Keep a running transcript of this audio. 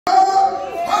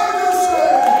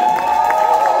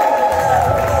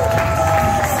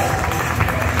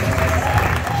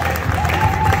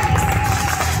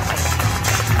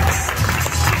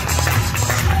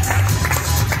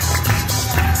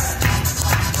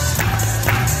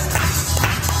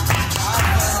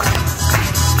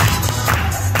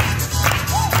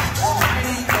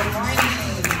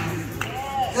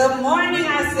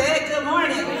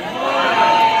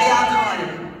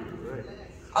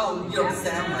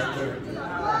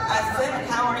I said,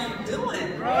 how are you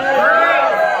doing?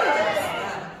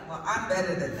 Well, I'm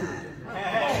better than that.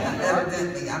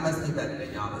 Evidently, I must be better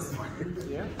than y'all this morning.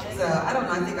 So, I don't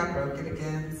know, I think I broke it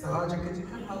again. So, Audrey, could you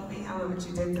come help me? I don't know what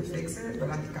you did to fix it, but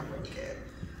I think I broke it.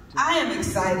 I am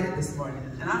excited this morning,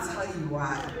 and I'll tell you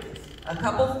why. A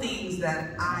couple things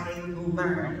that I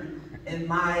learned in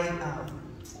my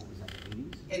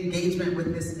engagement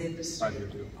with this industry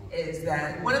is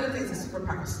that one of the things that's super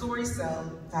powerful, stories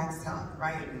sell, facts tell,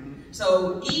 right?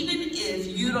 So even if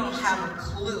you don't have a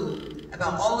clue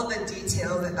about all of the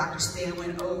details that Dr. Stan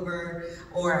went over,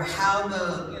 or how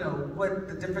what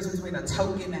the difference between a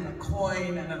token and a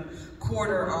coin and a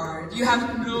quarter are, you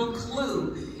have no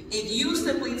clue. If you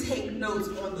simply take notes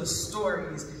on the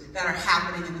stories that are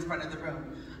happening in the front of the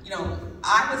room.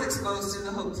 I was exposed to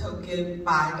the Hope Token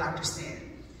by Dr. Stan.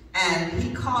 And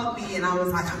he called me and I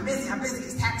was like, I'm busy,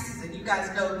 it's tax season. You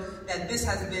guys know that this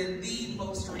has been the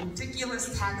most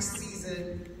ridiculous tax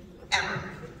season ever.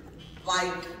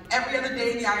 Like, every other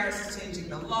day the IRS is changing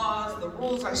the laws, the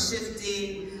rules are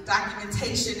shifting,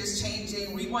 documentation is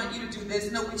changing, we want you to do this,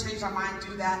 no, we changed our mind,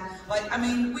 do that. Like, I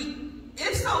mean,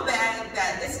 it's so bad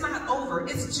that it's not over.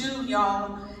 It's June,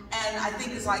 y'all, and I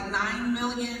think it's like 9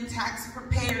 million tax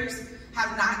preparers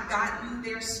have not gotten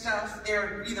their stuff,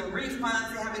 their either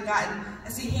refunds, they haven't gotten. I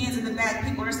see hands in the back,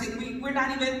 people are saying, we're not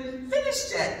even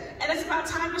finished yet. And it's about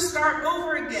time to start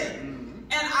over again.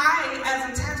 And I,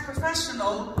 as a tax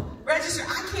professional, register,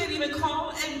 I can't even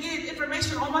call and get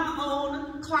information on my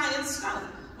own client's stuff.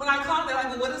 When I call, they're like,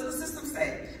 well, what does the system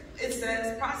say? It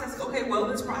says processing. Okay, well,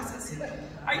 it's processing.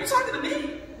 Are you talking to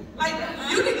me? Like,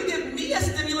 you need to give me a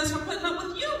stimulus for putting up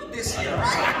with you this year,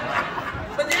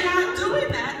 right? But they're not doing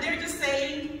that. They're just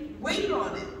saying, wait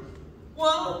on it.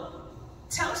 Well,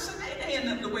 tell Shanae and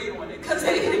them to wait on it, because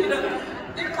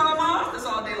they're calling my office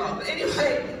all day long. But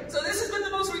anyway, so this has been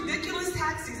the most ridiculous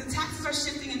tax season. Taxes are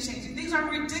shifting and changing. Things are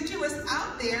ridiculous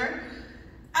out there.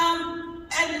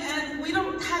 And we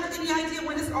don't have any idea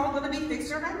when it's all going to be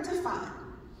fixed or rectified.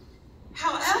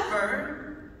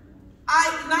 However,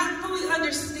 I'm not fully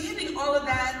understanding all of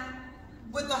that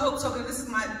with the Hope Token. This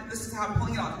is how I'm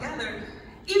pulling it all together.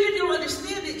 Even if you don't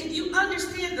understand it, if you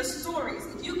understand the stories,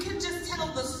 if you can just tell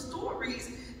the stories,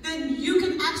 then you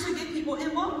can actually get people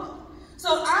involved.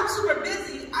 So I'm super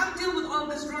busy. I'm dealing with all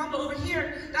this drama over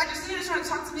here. Dr. Stan is trying to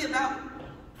talk to me about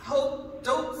hope,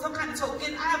 dope, some kind of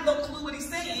token. I have no clue what he's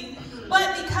saying.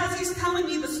 But because he's telling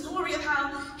me the story of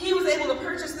how he was able to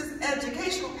purchase this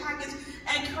educational package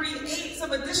and create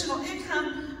some additional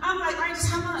income, I'm like, all right, just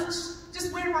how much?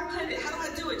 Just where do I put it? How do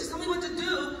I do it? Just tell me what to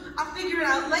do. I'll figure it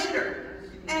out later.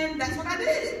 And that's what I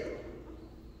did.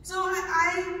 So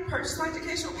I purchased my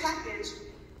educational package,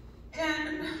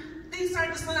 and things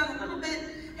started to slow down a little bit.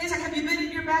 He's like, have you been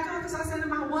in your back office? I said,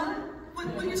 am I what? What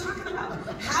are you talking about?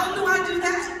 How do I do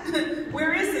that?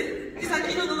 Where is it? He's like,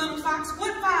 the little fox.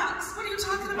 What fox? What are you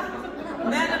talking about?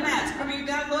 MetaMask. Remember you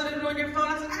downloaded it on your phone?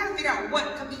 I said, I gotta figure out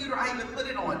what computer I even put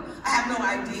it on. I have no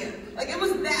idea. Like, it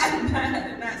was that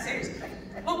bad and that serious.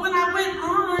 But when I went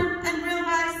on and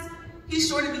realized he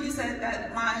shorted me, he said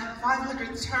that my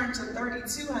 500 turned to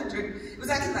 3,200. It was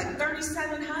actually like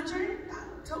 3,700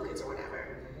 tokens or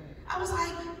whatever. I was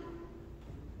like,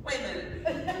 wait a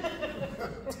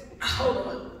minute. Hold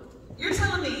on. You're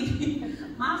telling me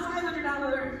my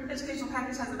 $500 educational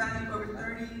package has a value of over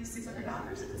 $3,600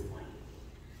 at this point?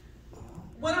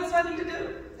 What else do I need to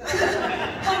do?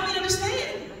 Help me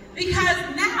understand. Because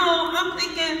now I'm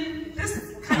thinking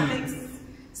this kind of makes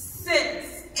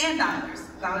sense and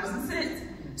dollars and cents.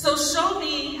 So show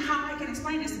me how I can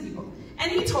explain this to people.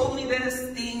 And he told me this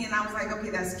thing, and I was like,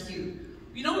 okay, that's cute.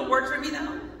 You know what worked for me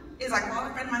though? Is like, well,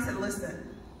 a friend of mine said,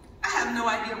 listen, I have no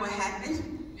idea what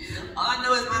happened. All I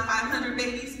know is my 500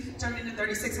 babies turned into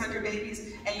 3,600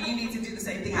 babies, and you need to do the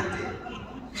same thing I did.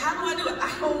 How do I do it?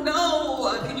 I don't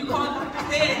know. Can you call Dr.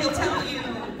 Stan? He'll tell you.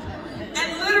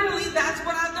 And literally, that's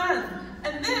what I've done.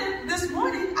 And then this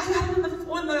morning, I got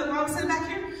while I was sitting back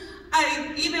here,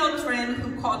 I emailed a friend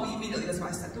who called me immediately. That's why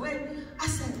I stepped away. I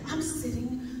said, I'm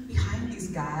sitting behind these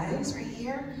guys right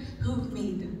here who've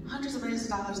made hundreds of millions of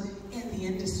dollars in the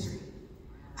industry.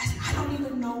 I don't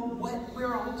even know what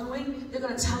we're all doing. They're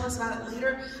going to tell us about it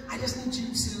later. I just need you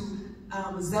to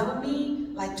Zelle me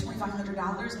like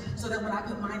 $2,500 so that when I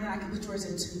put mine in, I can put yours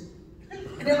in too.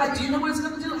 And they're like, do you know what it's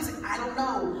going to do? I said, I don't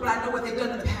know, but I know what they've done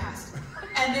in the past.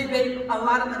 And they made a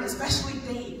lot of money, especially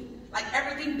Dave. Like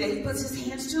everything Dave puts his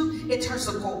hands to, it turns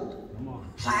to gold.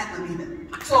 Platinum even.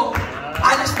 So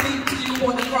I just need you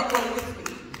on the front row with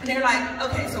me. And they're like,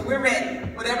 okay, so we're ready.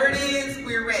 Whatever it is,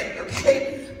 we're ready,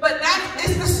 okay? But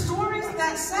it's the stories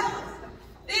that sell.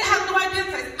 They have no idea of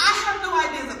facts. I have no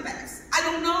idea of facts.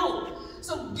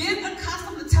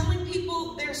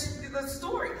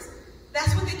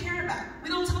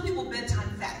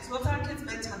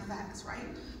 facts, right?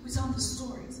 We tell them the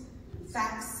stories.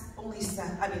 Facts only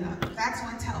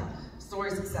tell,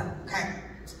 stories excel, okay?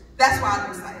 That's why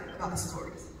I'm excited about the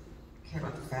stories. I care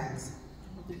about the facts.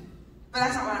 But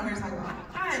that's not what I'm here to talk about.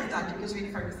 I am Dr.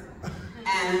 Katrina Ferguson,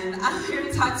 and I'm here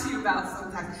to talk to you about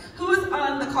some tax. Who was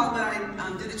on the call when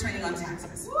I did the training on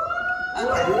taxes? Okay,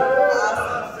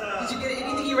 awesome. Did you get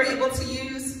anything you were able to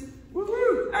use?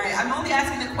 All right, I'm only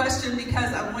asking the question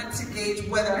because I want to gauge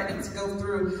whether I need to go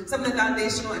through some of the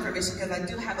foundational information because I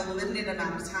do have a limited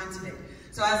amount of time today.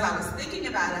 So as I was thinking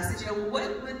about it, I said,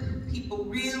 what would people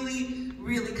really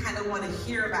kind of want to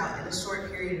hear about in a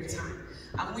short period of time?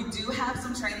 We do have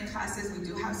some training classes, we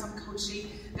do have some coaching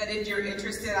that if you're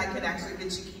interested, I can actually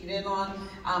get you keyed in on.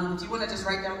 If you want to just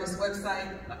write down this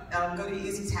website, go to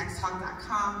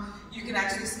easytaxtalk.com. You can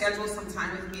actually schedule some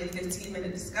time with me, a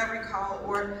 15-minute discovery call,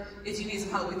 or if you need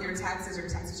some help with your taxes or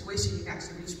tax situation, you can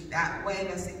actually reach me that way.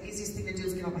 That's the easiest thing to do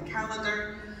is get on my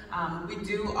calendar. We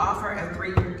do offer a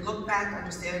 3-year look back. I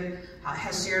understand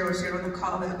has shared on the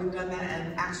call that we've done that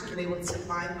and actually been able to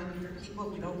find money for people.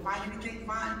 If we don't find anything,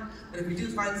 fine. But if we do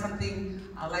find something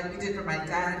like we did for my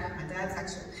dad's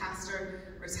actually a pastor,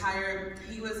 retired.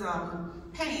 He was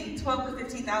paying $12,000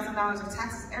 to $15,000 of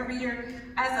taxes every year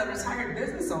as a retired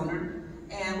business owner.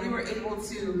 And we were able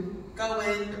to go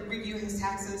in, review his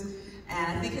taxes,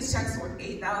 and I think his checks were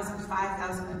 $8,000,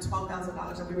 $5,000, and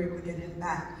 $12,000 that we were able to get him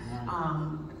back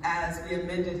as we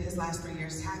amended his last 3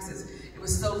 years' taxes. It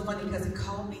was so funny because he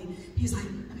called me. He's like,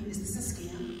 is this a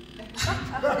scam?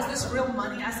 Is this real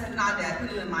money? I said, nah, Dad,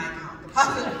 put it in my account.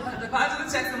 Deposit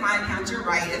the checks in my account. You're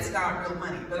right, it's not real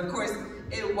money. But of course,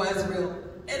 it was real.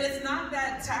 And it's not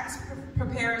that tax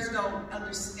preparers are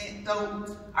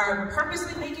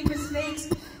purposely making mistakes.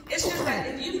 It's just that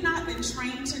if you've not been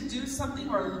trained to do something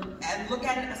and look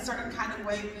at it a certain kind of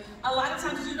way, a lot of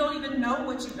times you don't even know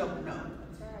what you don't know.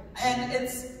 And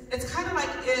it's kind of like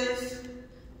if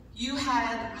you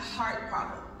had a heart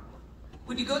problem.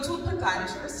 Would you go to a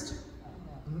podiatrist?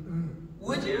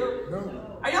 Would you?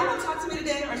 No. Are y'all gonna talk to me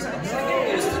today, or should I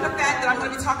get used to the fact that I'm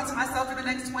gonna be talking to myself for the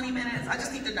next 20 minutes? I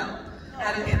just need to know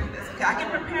how to handle this. Okay, I can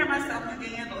prepare myself and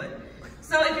handle it.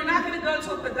 So if you're not going to go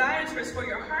to a podiatrist for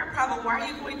your heart problem, why are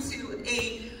you going to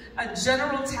a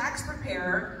general tax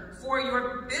preparer for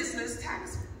your business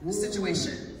tax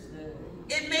situation?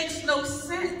 It makes no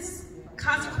sense.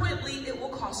 Consequently, it will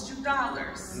cost you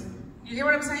dollars. You hear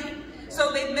what I'm saying?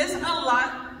 So they miss a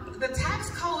lot. The tax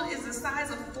code is the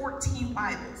size of 14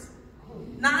 Bibles.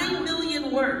 9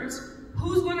 million words.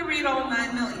 Who's going to read all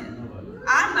 9 million?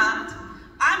 I'm not.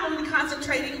 I'm only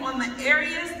concentrating on the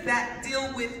areas that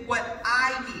deal with what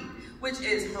I need, which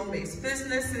is home-based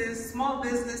businesses, small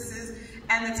businesses,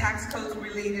 and the tax codes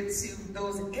related to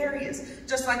those areas.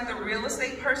 Just like the real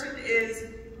estate person is,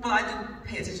 well, I do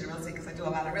pay attention to real estate because I do a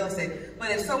lot of real estate,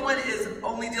 but if someone is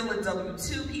only dealing with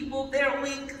W-2 people, they're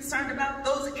only concerned about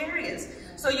those areas.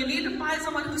 So you need to find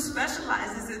someone who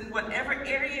specializes in whatever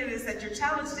area it is that you're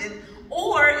challenged in,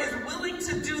 or is willing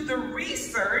to do the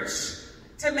research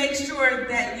to make sure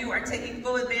that you are taking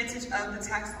full advantage of the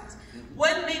tax laws.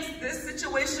 What makes this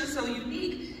situation so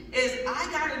unique is I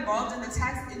got involved in the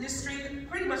tax industry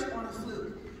pretty much on a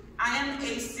fluke. I am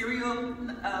a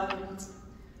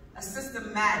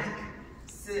systematic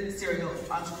serial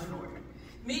entrepreneur,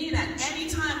 meaning that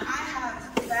anytime I have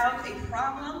found a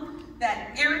problem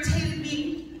that irritated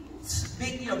me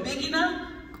big enough,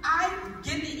 I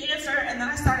get the answer and then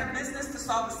I start a business to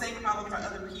solve the same problem for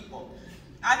other people.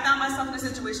 I found myself in a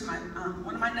situation,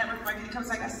 one of my network marketing companies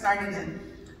I got started in,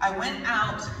 I went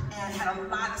out and had a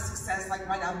lot of success like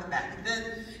right out the bat. And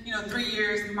then, 3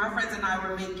 years, my friends and I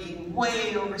were making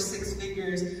way over 6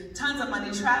 figures, tons of money,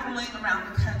 traveling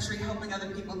around the country, helping other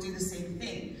people do the same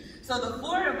thing. So the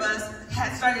 4 of us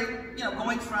had started,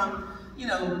 going from,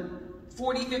 $40,000,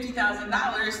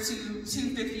 $50,000 to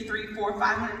 $250,000, $300,000, $400,000,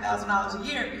 $500,000 a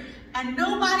year. And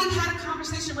nobody had a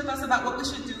conversation with us about what we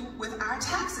should do with our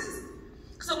taxes.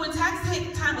 So when tax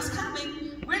time was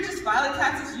coming, we're just filing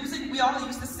taxes we all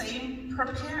use the same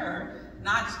preparer,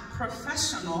 not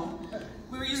professional.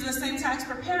 We were using the same tax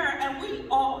preparer and we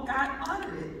all got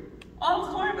audited,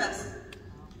 all 4 of us.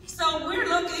 So we're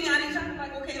looking at each other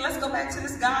like, okay, let's go back to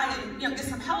this guy and get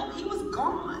some help. He was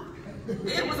gone.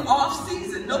 It was off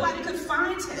season. Nobody could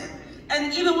find him.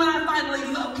 And even when I finally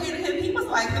located him, he was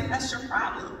like, that's your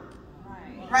problem.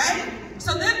 Right?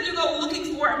 So then you go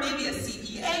looking for maybe a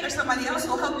CPA or somebody else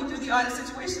who will help you through the audit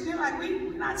situation. They're like,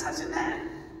 we're not touching that.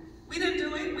 We didn't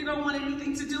do it. We don't want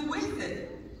anything to do with it.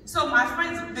 So my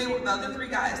friends, the other 3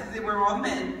 guys, they were all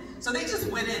men. So they just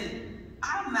went in.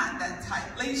 I'm not that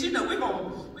type. Ladies, we're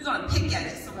gonna pick at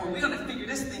it some more. We're gonna figure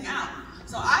this thing out.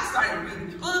 So I started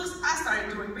reading books, I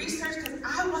started doing research, because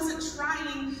I wasn't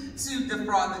trying to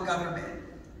defraud the government.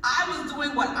 I was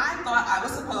doing what I thought I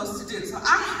was supposed to do. So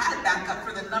I had backup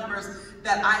for the numbers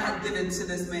that I had given to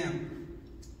this man.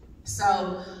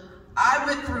 So I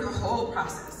went through the whole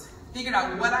process, figured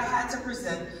out what I had to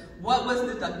present, what was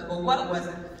deductible, what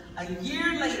wasn't. A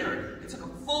year later, it took a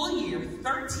full year,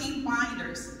 13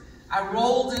 binders. I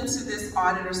rolled into this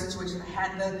auditor situation. I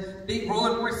had the big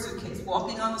rollerboard suitcase,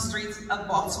 walking on the streets of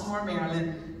Baltimore,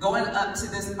 Maryland, going up to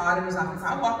this auditor's office.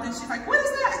 I walked in, she's like, what is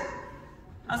that?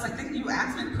 I was like, think you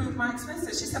asked me to prove my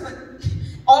expenses. She said, but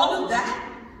all of that?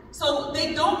 So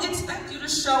they don't expect you to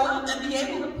show up and be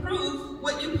able to prove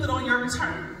what you put on your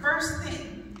return. First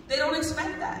thing, they don't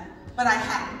expect that, but I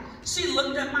had it. She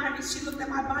looked at my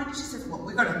binder. She said, well,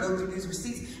 we're gonna go through these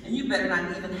receipts and you better not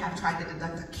even have tried to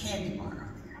deduct a candy bar on there.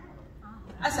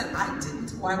 I said, I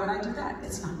didn't. Why would I do that?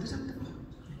 It's not deductible.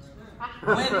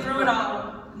 Went through it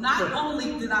all. Not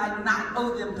only did I not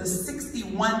owe them the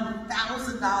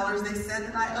 $61,000 they said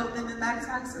that I owed them in back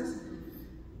taxes,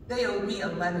 they owed me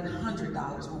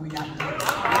 $1,100 when we got there.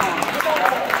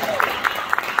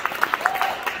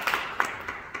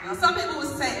 Now, some people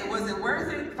would say, was it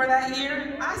worth it for that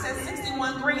year? I said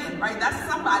 61 grand, right? That's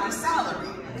somebody's salary,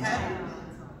 okay?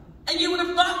 And you would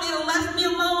have thought they'd have left me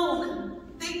alone.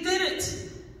 They didn't.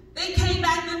 They came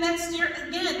back the next year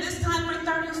again, this time for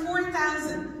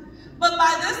 $34,000. But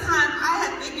by this time, I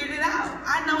had figured it out.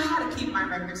 I know how to keep my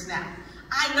records now.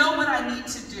 I know what I need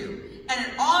to do. And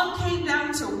it all came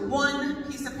down to one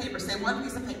piece of paper. Say one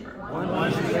piece of paper.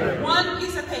 One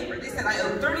piece of paper. They said I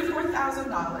owed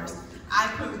 $34,000. I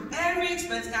proved every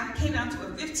expense. Now it came down to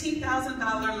a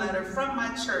 $15,000 letter from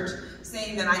my church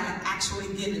saying that I had actually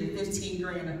given 15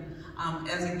 grand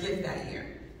as a gift that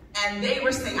year. And they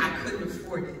were saying I couldn't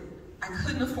afford it. I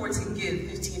couldn't afford to give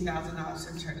 $15,000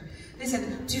 to the church. They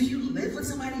said, do you live with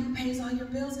somebody who pays all your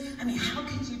bills? I mean, how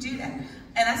could you do that?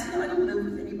 And I said, no, I don't live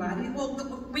with anybody. Well,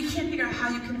 we can't figure out how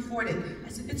you can afford it. I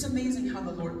said, it's amazing how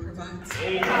the Lord provides.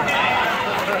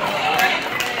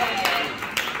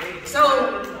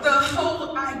 So the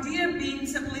whole idea being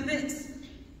simply this.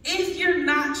 If you're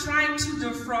not trying to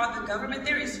defraud the government,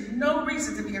 there is no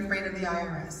reason to be afraid of the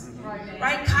IRS.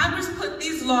 Right? Congress put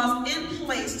these laws in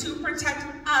place to protect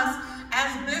us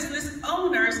as business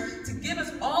owners, to give us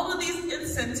all of these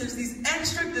incentives, these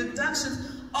extra deductions.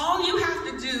 All you have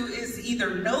to do is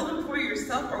either know them for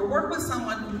yourself or work with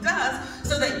someone who does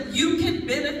so that you can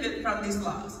benefit from these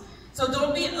laws. So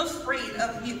don't be afraid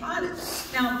of the audit.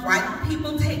 Now, why don't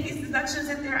people take these deductions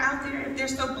if they're out there, if they're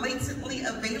so blatantly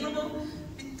available?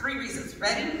 3 reasons.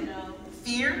 Ready? No.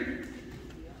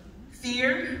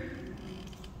 Fear,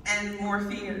 and more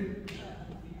fear.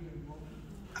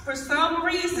 For some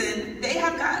reason, they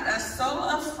have got us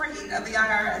so afraid of the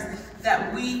IRS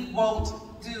that we won't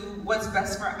do what's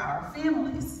best for our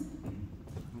families.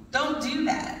 Don't do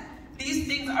that. These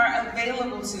things are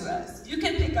available to us. You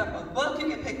can pick up a book, you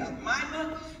can pick up my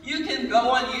book, you can go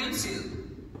on YouTube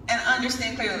and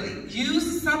understand clearly.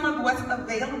 Use some of what's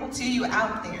available to you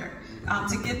out there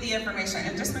to get the information,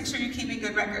 and just make sure you're keeping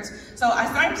good records. So I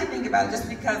started to think about it, just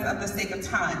because of the sake of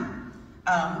time,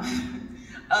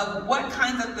 of what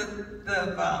kinds of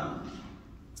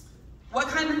what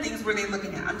kind of things were they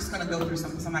looking at. I'm just going to go through some,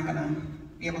 because I'm not going to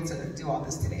be able to do all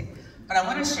this today. But I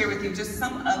want to share with you just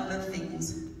some of the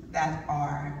things that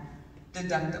are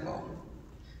deductible.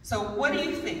 So what do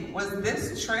you think? Was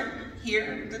this trip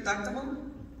here deductible?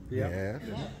 Yeah.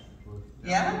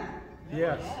 Yeah?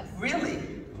 Yes. Really?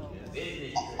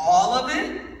 All of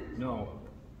it? No.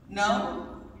 No?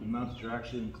 The amounts that you're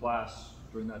actually in class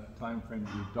during that time frame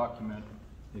you document.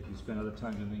 If you spend other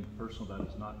time doing anything personal, that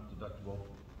is not deductible.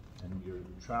 And your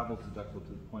travel is deductible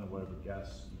to the point of whatever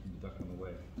gas you can deduct on the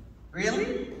way.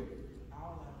 Really?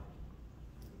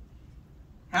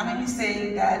 How many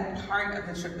say that part of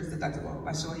the trip is deductible?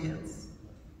 By show of hands.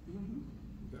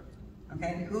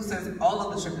 Okay, who says all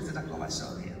of the trip is deductible? By show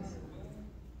of hands.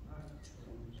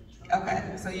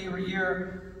 Okay, so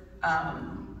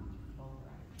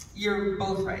you're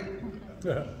both right.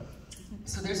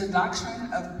 So there's a doctrine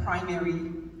of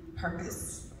primary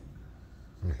purpose.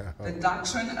 The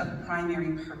doctrine of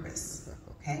primary purpose,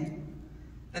 okay?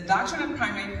 The doctrine of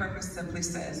primary purpose simply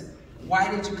says, why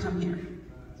did you come here?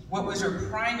 What was your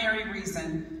primary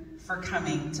reason for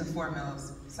coming to Fort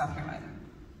Mills, South Carolina?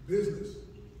 Business.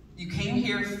 You came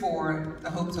here for the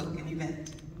Hope Token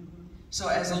event. So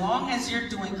as long as you're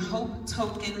doing Hope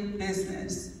Token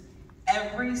business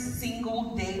every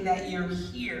single day that you're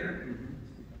here,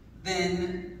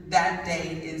 then that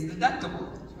day is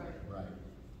deductible. Right.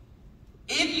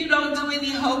 If you don't do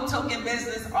any Hope Token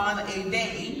business on a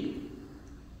day,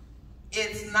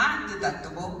 it's not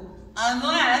deductible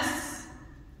unless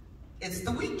it's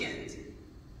the weekend.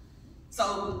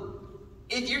 So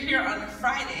if you're here on a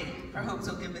Friday for Hope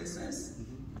Token Business,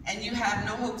 and you have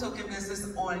no Hope Token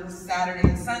Business on Saturday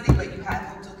and Sunday, but you have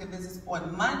Hope Token Business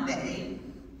on Monday,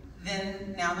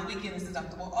 then now the weekend is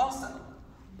deductible also.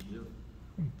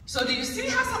 So do you see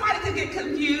how somebody could get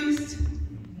confused?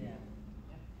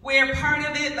 Where part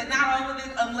of it, but not all of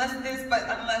it, unless this, but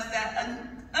unless that,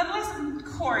 unless of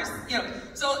course, you know.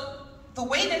 So the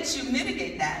way that you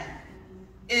mitigate that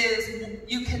is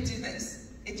you can do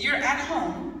this. If you're at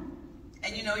home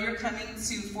and you know you're coming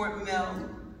to Fort Mill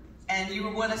and you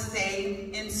want to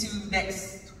stay into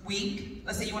next week,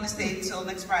 let's say you want to stay until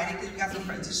next Friday because you got some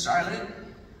friends in Charlotte,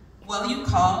 well, you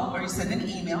call or you send an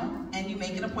email and you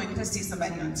make an appointment to see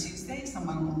somebody on Tuesday,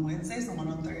 someone on Wednesday, someone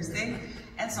on Thursday,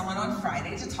 and someone on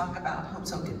Friday to talk about Hope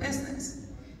Token Business.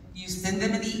 You send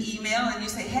them an email and you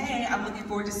say, hey, I'm looking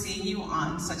forward to seeing you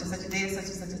on such and such a day, such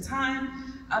and such a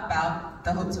time about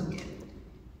the Hope Token.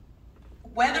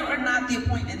 Whether or not the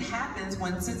appointment happens,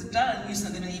 once it's done, you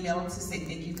send them an email to say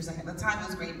thank you for second the time. It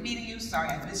was great meeting you. Sorry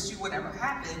I missed you, whatever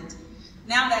happened.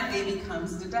 Now that day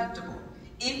becomes deductible.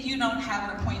 If you don't have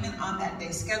an appointment on that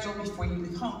day scheduled before you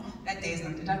leave home, that day is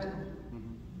not deductible.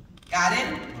 Got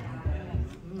it?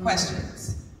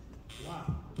 Questions?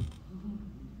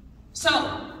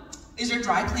 So, is your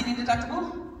dry cleaning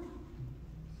deductible?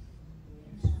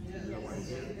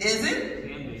 Is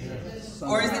it?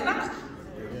 Or is it not?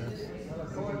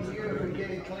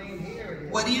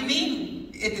 What do you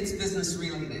mean if it's business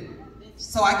related?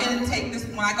 So I can take this,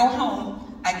 when I go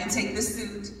home, I can take this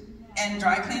suit and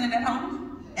dry clean it at home?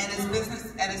 And it's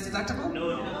business and it's deductible?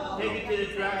 No, take it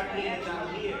to the dry cleaners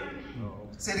out here.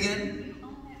 Say it again.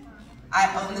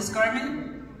 I own this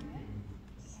garment?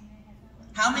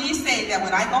 How many say that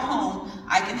when I go home,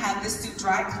 I can have this suit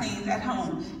dry cleaned at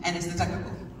home and it's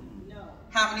deductible? No.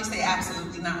 How many say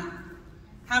absolutely not?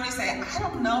 How many say, I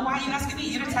don't know, why are you asking me?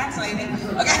 You're the tax lady.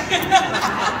 Okay.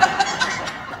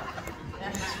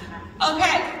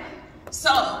 Okay,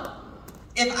 so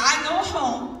if I go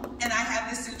home and I have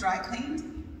this suit dry cleaned,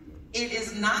 it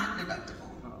is not deductible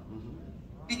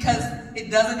because it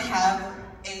doesn't have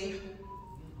a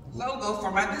logo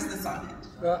for my business on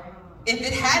it. If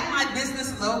it had my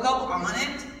business logo on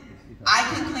it, I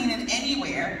can clean it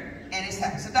anywhere and it's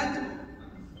tax deductible.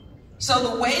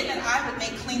 So the way that I would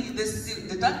make cleaning this suit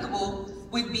deductible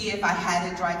would be if I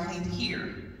had it dry cleaned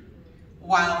here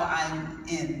while I'm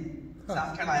in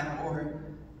South Carolina or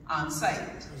on site.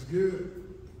 That's good.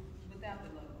 Without the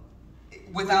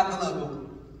logo. Without the logo.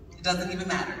 It doesn't even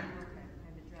matter.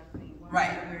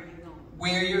 Right.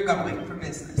 Where you're going for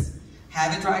business.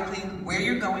 Have it dry cleaned where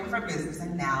you're going for business,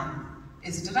 and now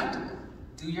it's deductible.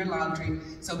 Do your laundry.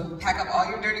 So pack up all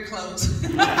your dirty clothes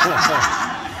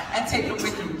and take them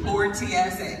with you. Poor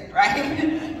TSA,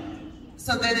 right?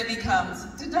 So then it becomes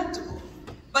deductible.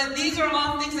 But these are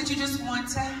all things that you just want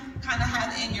to kind of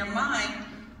have in your mind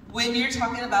when you're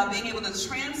talking about being able to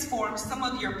transform some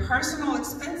of your personal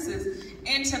expenses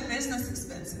into business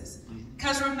expenses.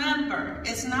 Because remember,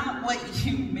 it's not what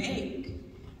you make,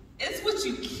 it's what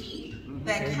you keep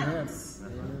that counts.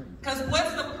 Because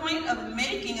what's the point of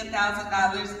making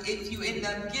 $1,000 if you end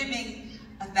up giving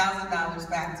 $1,000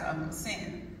 back to Uncle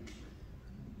Sam?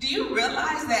 Do you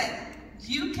realize that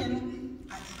you can,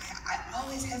 I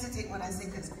always hesitate when I say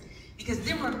this, because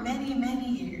there were many, many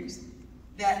years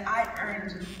that I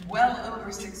earned well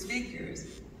over 6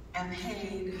 figures and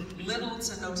paid little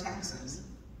to no taxes.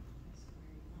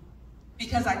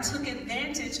 Because I took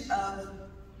advantage of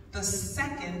the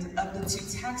second of the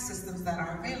 2 tax systems that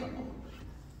are available.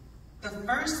 The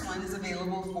first one is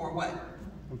available for what?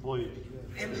 Employees.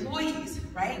 Employees,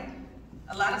 right?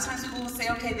 A lot of times people will say,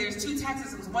 okay, there's 2 tax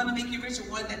systems, one to make you rich and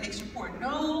one that makes you poor.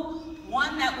 No,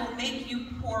 one that will make you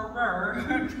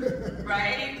poorer,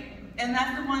 right? And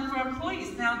that's the one for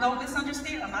employees. Now, don't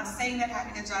misunderstand. I'm not saying that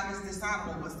having a job is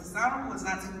dishonorable. What's dishonorable is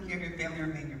not taking care of your family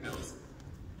or paying your bills.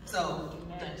 So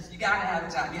you gotta have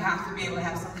a job. You have to be able to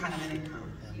have some kind of an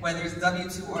income, whether it's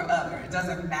W-2 or other. It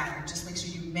doesn't matter. Just make sure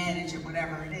you manage it,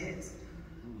 whatever it is.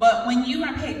 But when you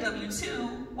are paid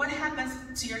W-2, what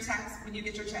happens to your tax when you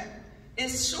get your check?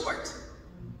 It's short.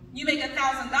 You make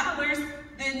 $1,000,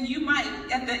 then you might,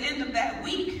 at the end of that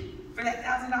week, for that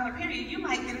 $1,000 period, you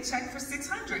might get a check for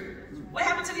 $600. What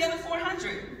happened to the other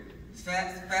 $400?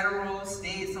 Federal,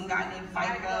 state, some guy named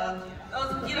FICA.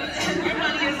 Those, you know, your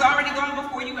money is already gone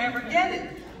before you ever get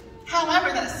it.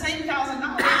 However, that same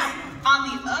 $1,000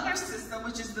 on the other system,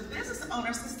 which is the business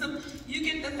owner system, you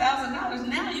get the $1,000.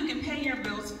 Now you can pay your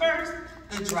bills first,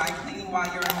 the dry cleaning while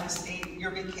you're out of state,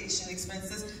 your vacation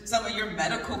expenses, some of your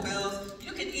medical bills.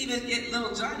 You can even get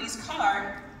little Johnny's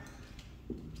card,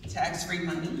 tax-free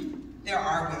money. There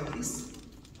are ways.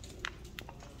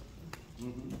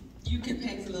 You can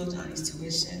pay for little Johnny's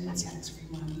tuition, tax-free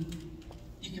money.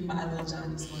 You can buy little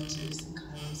Johnny's lunches and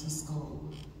clothes and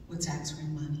school with tax-free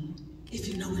money, if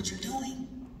you know what you're doing.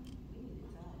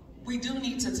 We do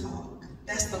need to talk.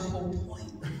 That's the whole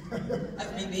point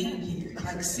of me being here.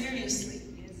 Like, seriously,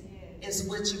 it's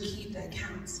what you keep that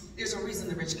counts. There's a reason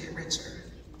the rich get richer.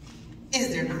 Is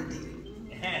there not,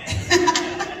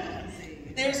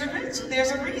 There's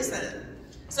a reason.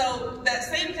 So that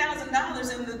same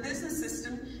 $1,000 in the business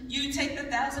system, you take the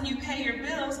 $1,000, you pay your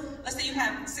bills. Let's say you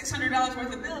have $600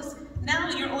 worth of bills. Now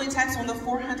you're only taxed on the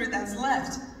 $400 that's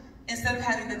left, instead of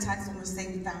having the tax on the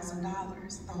same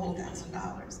 $1,000, the whole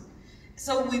 $1,000.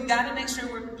 So we've got to make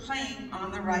sure we're playing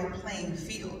on the right playing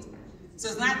field. So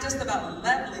it's not just about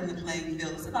leveling the playing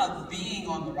field, it's about being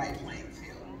on the right playing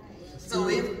field. So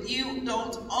if you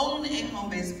don't own a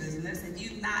home-based business, if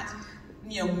you've not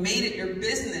made it your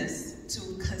business to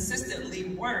consistently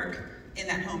work in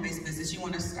that home-based business, you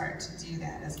want to start to do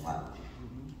that as well.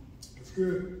 That's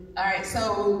good. All right,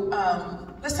 so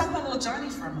let's talk about little Johnny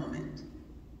for a moment.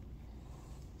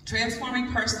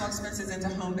 Transforming personal expenses into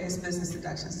home-based business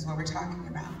deductions is what we're talking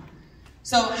about.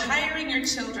 So hiring your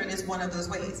children is one of those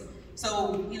ways.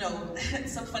 So,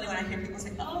 it's so funny when I hear people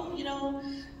say, oh,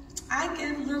 I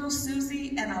give little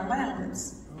Susie an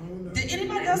allowance. Did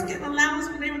anybody else get an allowance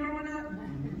when they were growing up?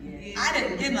 I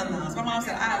didn't get an allowance. My mom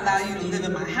said, I allow you to live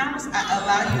in my house. I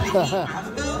allow you to eat my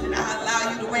food. I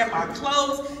allow you to wear my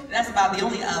clothes. That's about the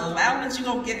only allowance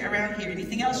you're going to get around here.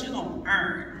 Anything else you're going to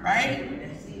earn, right?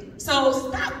 So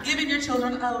stop giving your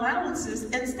children allowances.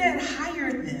 Instead,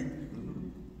 hire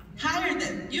them. Hire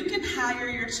them. You can hire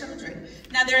your children.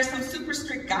 Now, there are some super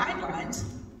strict guidelines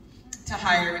to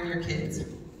hiring your kids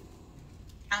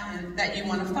that you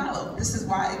want to follow. This is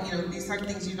why, these are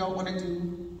things you don't want to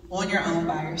do on your own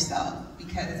by yourself,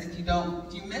 because if you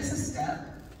miss a step,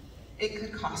 it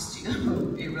could cost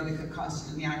you. It really could cost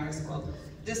you. And the IRS will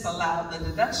disallow the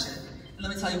deduction. And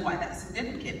let me tell you why that's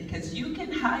significant, because you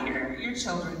can hire your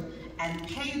children and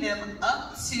pay them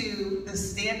up to the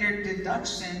standard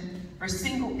deduction for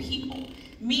single people,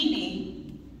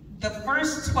 meaning the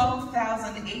first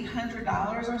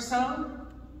 $12,800 or so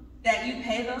that you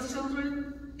pay those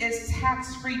children is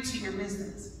tax-free to your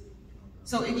business.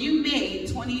 So if you made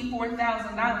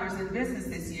 $24,000 in business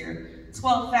this year,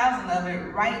 12,000 of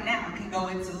it right now can go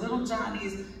into little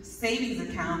Johnny's savings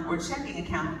account or checking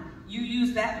account. You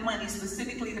use that money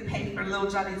specifically to pay for little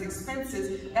Johnny's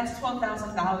expenses. That's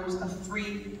 $12,000 of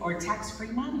free or tax-free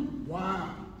money.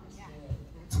 Wow.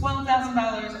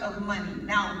 $12,000 of money.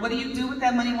 Now, what do you do with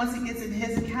that money once it gets in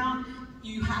his account?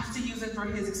 You have to use it for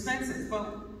his expenses.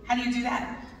 But how do you do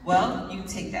that? Well, you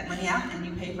take that money out and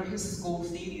you pay for his school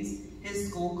fees, his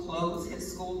school clothes,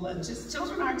 his school lunches.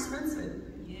 Children are expensive.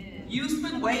 Yeah. You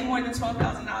spend way more than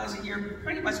 $12,000 a year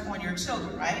pretty much on your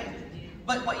children, right?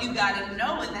 But what you gotta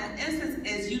know in that instance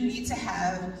is you need to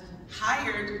have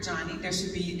hired Johnny. There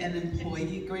should be an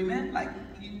employee agreement. Like,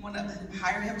 you wanna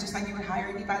hire him just like you would hire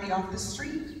anybody off the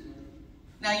street.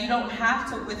 Now, you don't have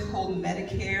to withhold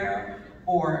Medicare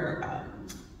or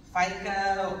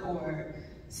FICA or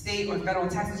state or federal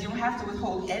taxes. You don't have to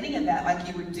withhold any of that like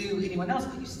you would do anyone else,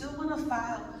 but you still want to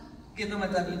file, give them a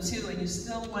W-2, and you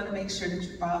still want to make sure that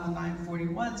you file the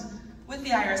 941s with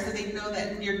the IRS so they know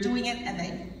that you're doing it and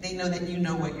they know that you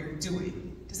know what you're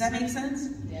doing. Does that make sense?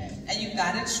 Yes. And you've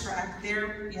got to track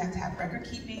you have to have record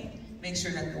keeping, make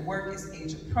sure that the work is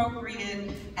age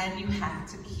appropriate, and you have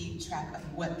to keep track of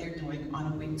what they're doing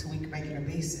on a week-to-week regular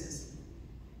basis.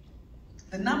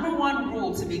 The number one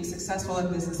rule to being successful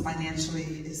in business financially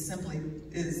is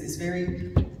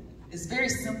very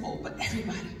simple, but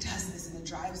everybody does this and it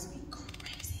drives me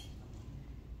crazy.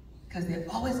 Because they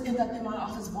always end up in my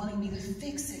office wanting me to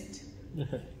fix it.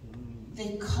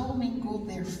 They commingle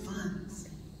their funds.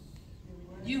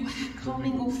 You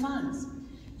commingle funds.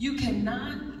 You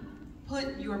cannot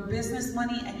put your business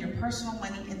money and your personal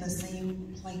money in the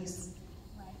same place.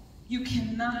 You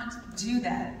cannot do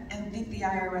that and think the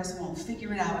IRS won't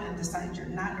figure it out and decide you're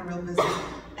not a real business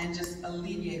and just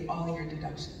alleviate all your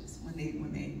deductions when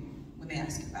they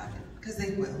ask you about it, because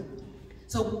they will.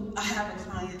 So I have a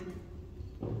client,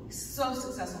 so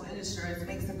successful in insurance,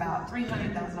 makes about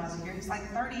 $300,000 a year. He's like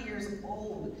 30 years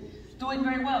old, doing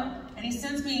very well. And he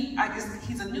sends me, I guess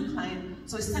he's a new client,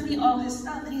 so he sent me all his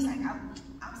stuff, and he's like, I'm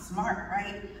smart,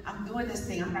 right? I'm doing this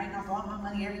thing, I'm writing off all my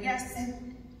money every year. I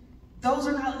said, those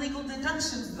are not legal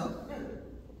deductions, though.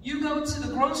 You go to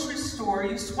the grocery store,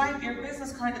 you swipe your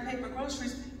business card to pay for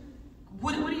groceries.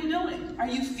 What are you doing? Are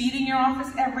you feeding your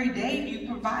office every day? Do you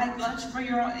provide lunch for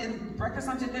your breakfast,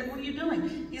 lunch, and dinner? What are you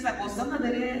doing? He's like, well, some of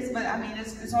it is, but I mean,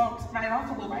 it's all right off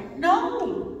a little, right?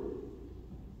 No.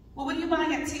 Well, what are you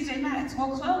buying at TJ Maxx?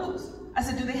 Well, clothes. I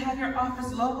said, do they have your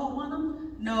office logo on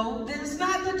them? No, then it's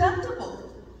not deductible.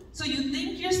 So you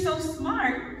think you're so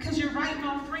smart because you're writing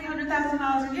off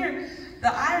 $300,000 a year. The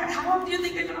IRS, how long do you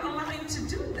think they're going to allow you to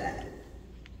do that?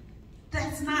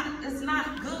 It's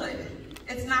not good.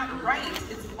 It's not right.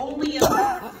 It's only a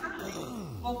matter of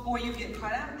time before you get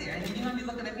caught out there. And you're going to be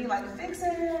looking at me like, fix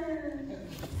it.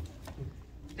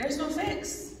 There's no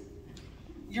fix.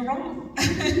 You're wrong.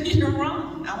 You're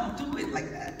wrong. I won't do it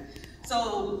like that.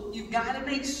 So you've got to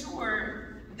make sure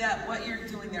that what you're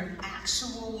doing are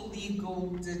actual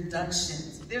legal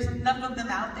deductions. There's enough of them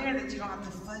out there that you don't have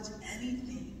to fudge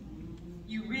anything.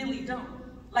 You really don't.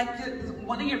 Like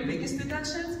one of your biggest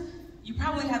deductions, you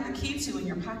probably have the key to in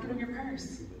your pocket of your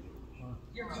purse.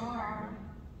 Your car.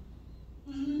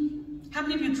 How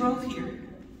many of you drove here?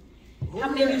 How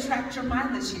many of you tracked your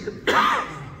mileage here?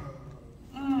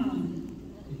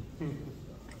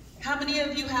 How many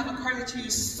of you have a car that you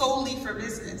use solely for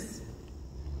business?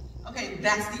 Okay,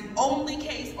 that's the only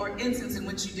case or instance in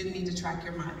which you didn't need to track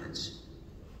your mileage.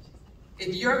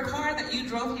 If your car that you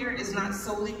drove here is not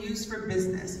solely used for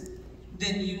business,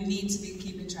 then you need to be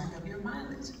keeping track of your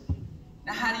mileage.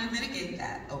 Now, how do you mitigate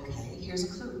that? Okay, here's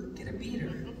a clue. Get a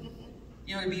beater.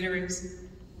 You know what a beater is?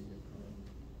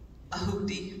 A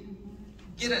hoopty.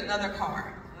 Get another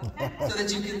car. So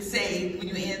that you can say, when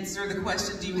you answer the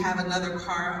question, do you have another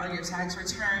car on your tax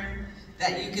return?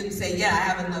 That you can say, yeah, I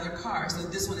have another car. So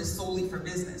this one is solely for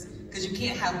business. Because you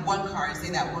can't have one car and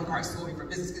say that one car is solely for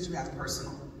business because you have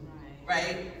personal.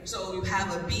 Right? So you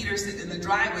have a beater sitting in the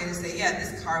driveway to say, yeah,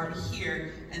 this car over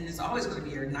here, and it's always going to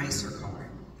be your nicer car.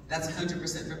 That's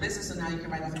 100% for business, so now you can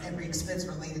write off every expense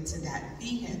related to that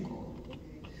vehicle.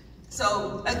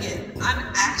 So again,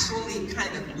 I'm actually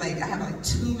kind of like, I have like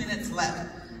 2 minutes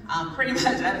left. Pretty much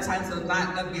out of time, so I'm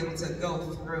not going to be able to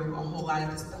go through a whole lot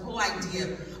of this. The whole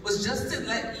idea was just to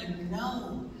let you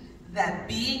know that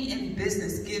being in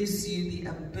business gives you the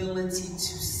ability to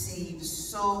save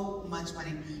so much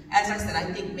money. As I said,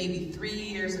 I think maybe 4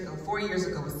 years ago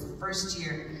was the first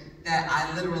year that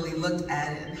I literally looked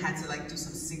at it and had to like do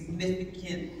some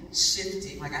significant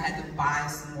shifting. Like I had to buy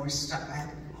some more stuff.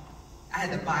 I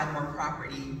had to buy more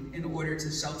property in order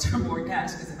to shelter more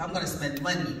cash, because if I'm going to spend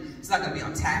money, it's not going to be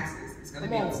on taxes. It's going to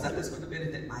be on stuff that's going to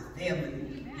benefit my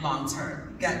family long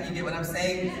term. You get what I'm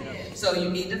saying? So you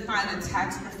need to find a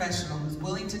tax professional who's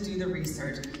willing to do the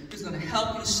research, who's going to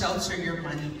help you shelter your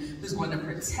money, who's going to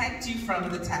protect you from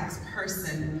the tax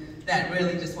person that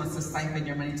really just wants to siphon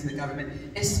your money to the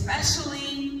government,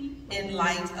 especially in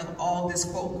light of all this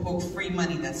quote-unquote free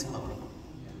money that's flowing.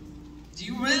 Do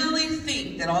you really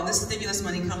think that all this stimulus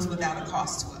money comes without a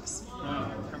cost to us?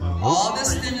 All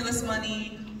this stimulus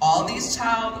money, all these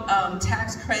child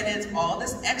tax credits, all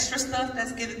this extra stuff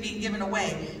that's being given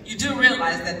away, you do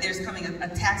realize that there's coming, a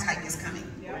tax hike is coming,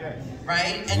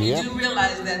 right? And you do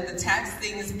realize that the tax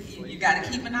thing is, you got to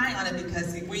keep an eye on it,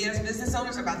 because we as business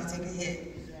owners are about to take a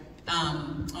hit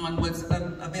on what's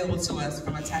available to us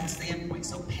from a tax standpoint.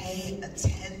 So pay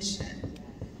attention.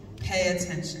 Pay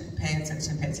attention, pay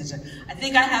attention, pay attention. I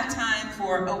think I have time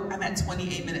for, I'm at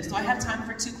 28 minutes. Do I have time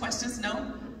for 2 questions?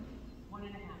 No?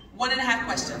 1.5. 1.5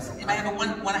 questions. Anybody have a one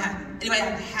and a half? Anybody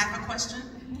have half a question?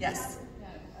 Yes.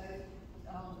 I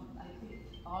think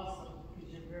also,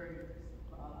 because you're very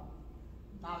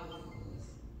knowledgeable in this,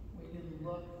 when you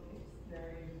look, it's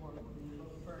very important when you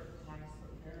look for a tax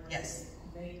preparer. Yes.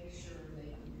 Make sure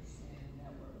they understand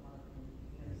network marketing,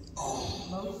 because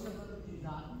most of them do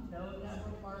not know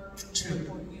network marketing. True.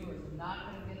 You are not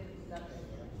going to get the deduction.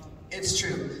 It's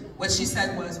true. What she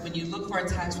said was, when you look for a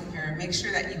tax preparer, make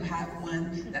sure that you have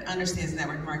one that understands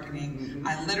network marketing.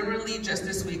 I literally just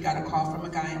this week got a call from a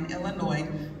guy in Illinois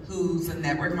who's a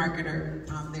network marketer.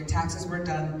 Their taxes were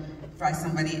done by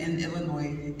somebody in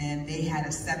Illinois, and they had a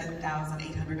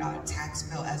 $7,800 tax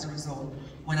bill as a result.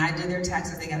 When I did their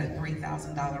taxes, they got a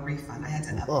 $3,000 refund. I had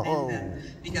to upend them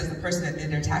because the person that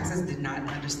did their taxes did not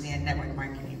understand network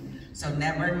marketing. So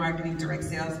network marketing, direct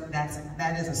sales,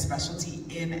 that is a specialty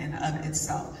in and of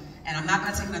itself. And I'm not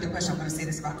going to take another question. I'm going to say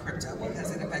this about crypto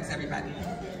because it affects everybody.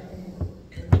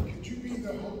 Could you be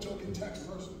the whole token tax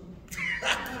person? I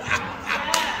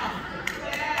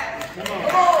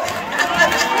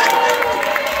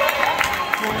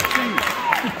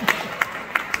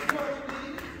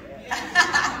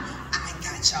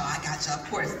got y'all. Of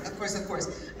course.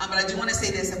 But I do want to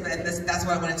say this, and that's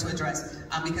what I wanted to address,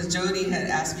 because Jody had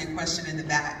asked asked me a question in the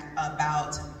back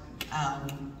about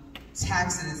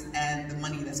taxes and the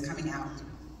money that's coming out,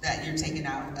 that you're taking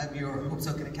out of your Hope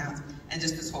Token accounts, and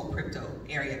just this whole crypto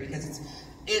area, because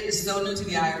it is so new to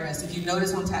the IRS. If you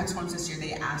notice on tax forms this year,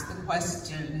 they asked the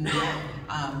question,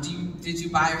 did you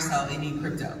buy or sell any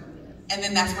crypto? And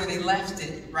then that's where they left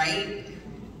it, right?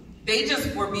 They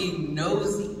just were being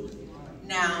nosy.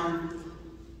 Now,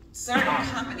 certain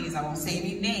companies, I won't say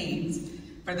any names,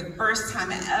 for the first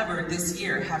time ever this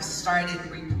year have started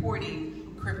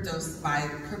reporting crypto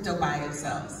buy and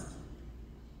sells.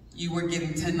 You were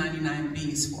getting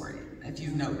 1099Bs for it, if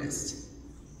you've noticed.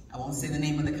 I won't say the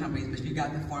name of the companies, but if you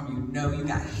got the form, you know you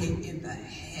got hit in the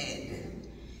head.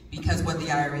 Because what the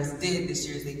IRS did this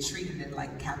year is they treated it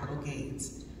like capital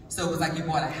gains. So it was like you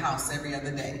bought a house every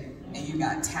other day and you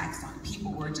got taxed on it.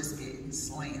 People were just getting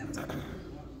slammed.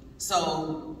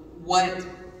 So what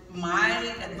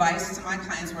my advice to my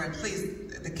clients were, please,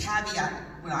 the caveat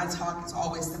when I talk is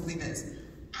always simply this.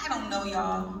 I don't know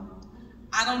y'all.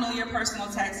 I don't know your personal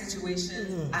tax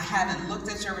situation. I haven't looked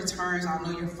at your returns. I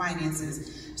don't know your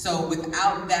finances. So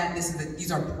without that, these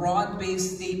are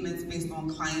broad-based statements based on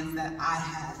clients that I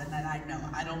have and that I know.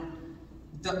 I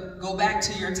don't go back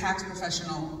to your tax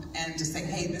professional and just say,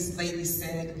 hey, this lady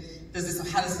said,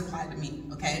 how does this apply to me,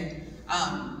 okay?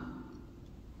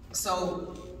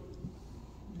 So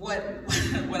what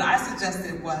I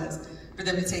suggested was for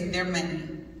them to take their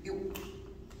money.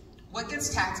 What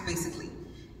gets taxed basically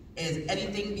is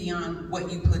anything beyond what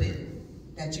you put in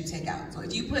that you take out. So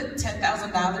if you put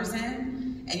 $10,000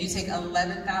 in and you take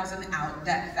 $11,000 out,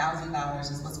 that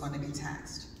 $1,000 is what's going to be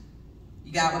taxed.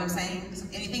 You got what I'm saying? So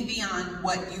anything beyond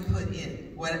what you put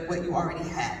in, what you already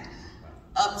had,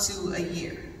 up to a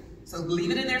year. So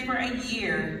leave it in there for a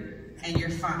year and you're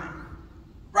fine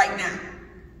right now.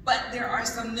 But there are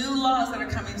some new laws that are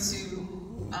coming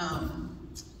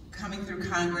through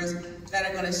Congress that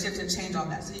are going to shift and change all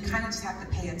that. So you kind of just have to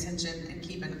pay attention and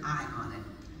keep an eye on it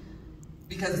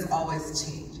because it's always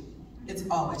changing. It's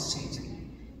always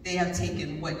changing. They have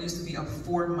taken what used to be a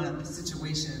 4-month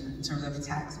situation in terms of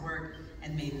tax work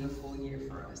and made it a full year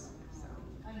for us. So.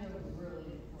 I know it's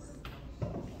really important. I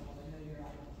know you're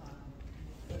out of time.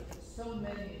 But so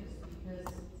many is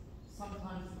because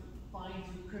sometimes find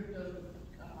through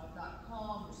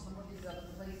crypto.com or some of these other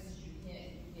places you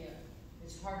can't get.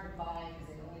 It's hard to buy because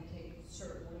they only take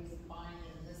certain ways of buying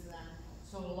it and this and that.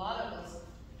 So a lot of us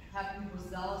have people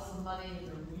sell us some money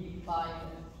and we buy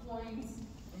coins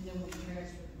and then we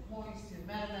transfer the coins to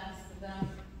MetaMask to them.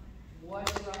 Are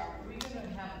we going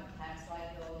to have a tax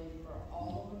liability for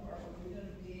all of them, or are we going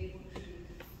to be able to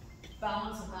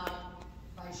balance them out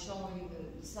by showing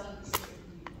the some people?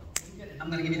 I'm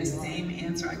going to give you the same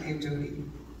answer I gave Jody.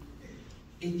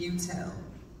 If you tell.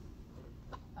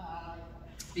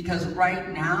 Because right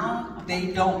now, they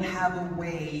don't have a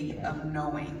way of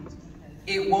knowing.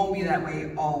 It won't be that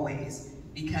way always,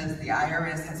 because the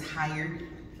IRS has hired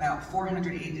about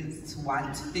 400 agents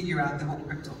to figure out the whole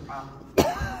crypto problem.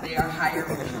 They are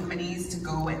hiring companies to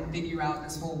go and figure out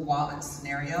this whole wallet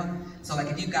scenario. So like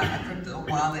if you got a crypto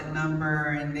wallet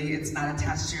number and it's not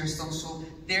attached to your social,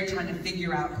 they're trying to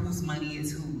figure out whose money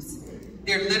is whose.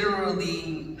 They're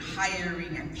literally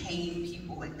hiring and paying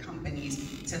people and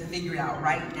companies to figure it out.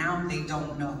 Right now, they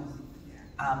don't know.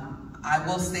 I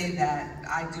will say that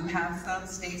I do have some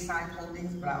stateside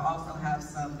holdings, but I also have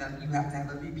some that you have to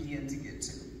have a VPN to get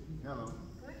to. Hello.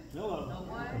 No.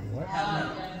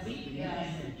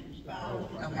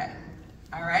 Okay.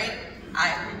 All right.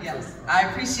 I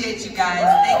appreciate you guys.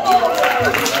 Thank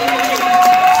you.